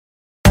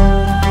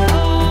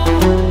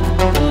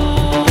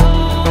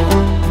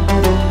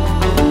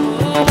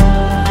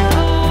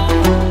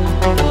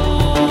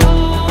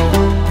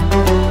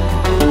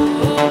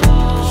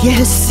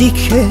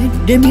چیزی که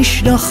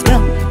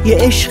نمیشناختم یه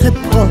عشق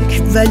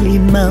پاک ولی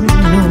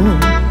ممنون.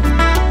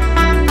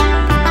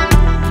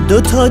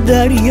 دوتا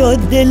دریا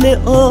دل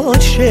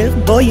عاشق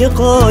با یه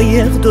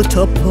قایق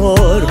دوتا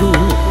پارو،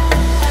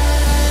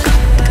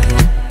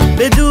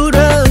 به دور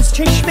از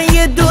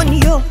چشمه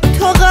دنیا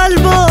تا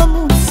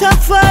قلبامون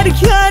سفر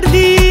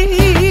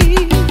کردی،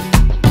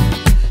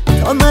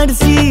 تا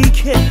مرزی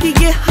که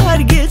دیگه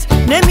هرگز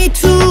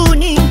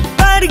نمیتونیم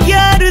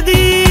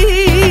برگردی،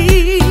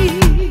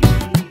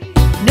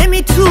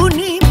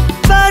 نمیتونیم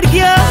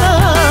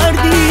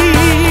برگردی.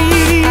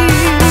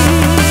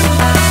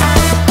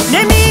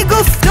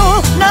 نمیگفت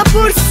و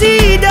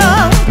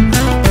نپرسیدم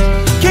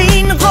که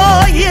این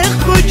قایق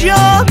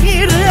کجا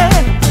میره،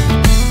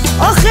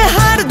 آخه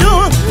هر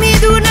دو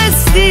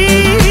میدونستی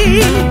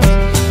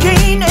که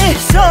این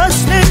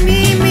احساس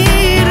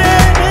نمیمیره.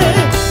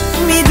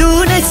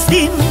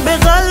 میدونستیم به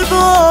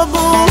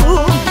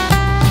قلبامون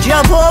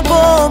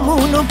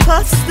جوابامونو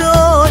پس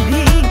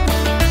دادیم،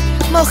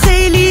 ما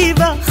خیلی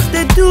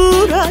وقت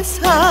دور از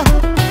هم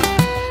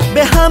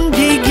به هم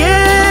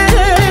دیگه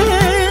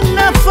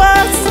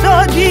نفس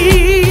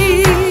دادیم.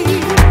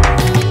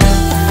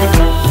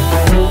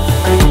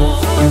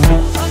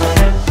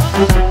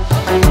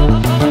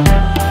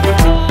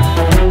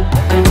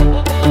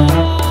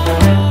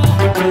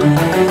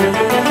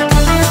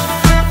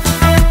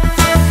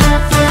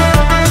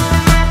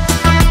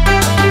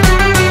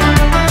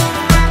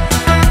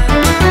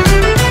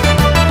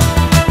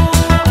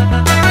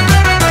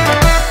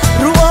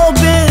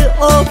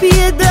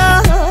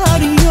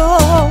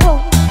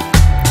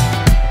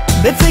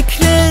 به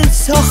فکر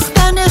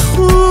ساختن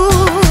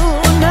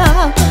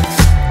خونه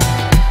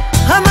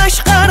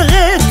همش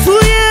غرقه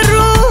توی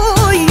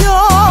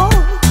رویا،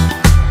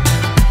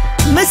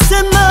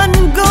 مثل من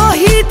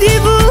گاهی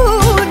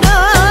دیوونه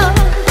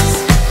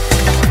است،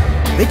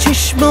 به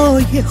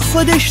چشمای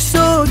خودش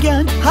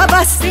سوگن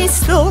هوس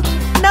نیست و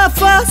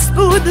نفس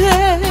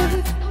بوده.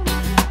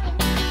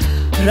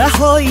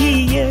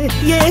 رهایی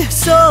یه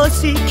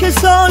احساسی که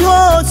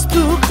سالهاست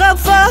تو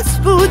قفس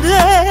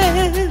بوده،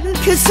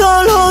 که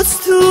سالهاست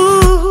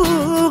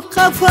تو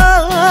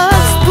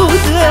قفس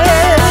بوده.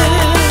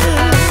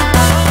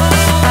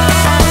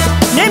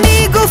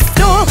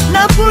 نمیگفت و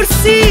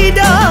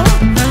نپرسیدم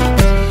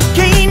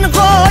که این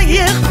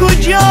قایق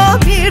کجا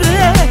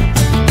میره،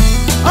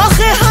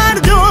 آخه هر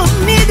دو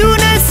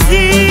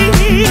میدونستی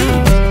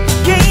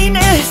که این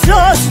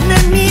احساس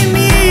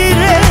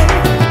نمیمیره.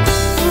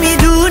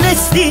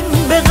 میدونستیم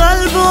به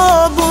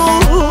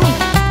قلبامون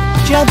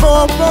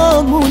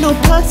جوابامونو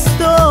پس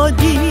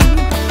دادیم،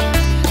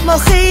 ما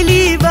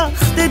خیلی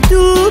وقت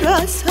دور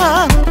از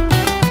هم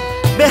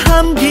به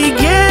هم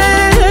دیگه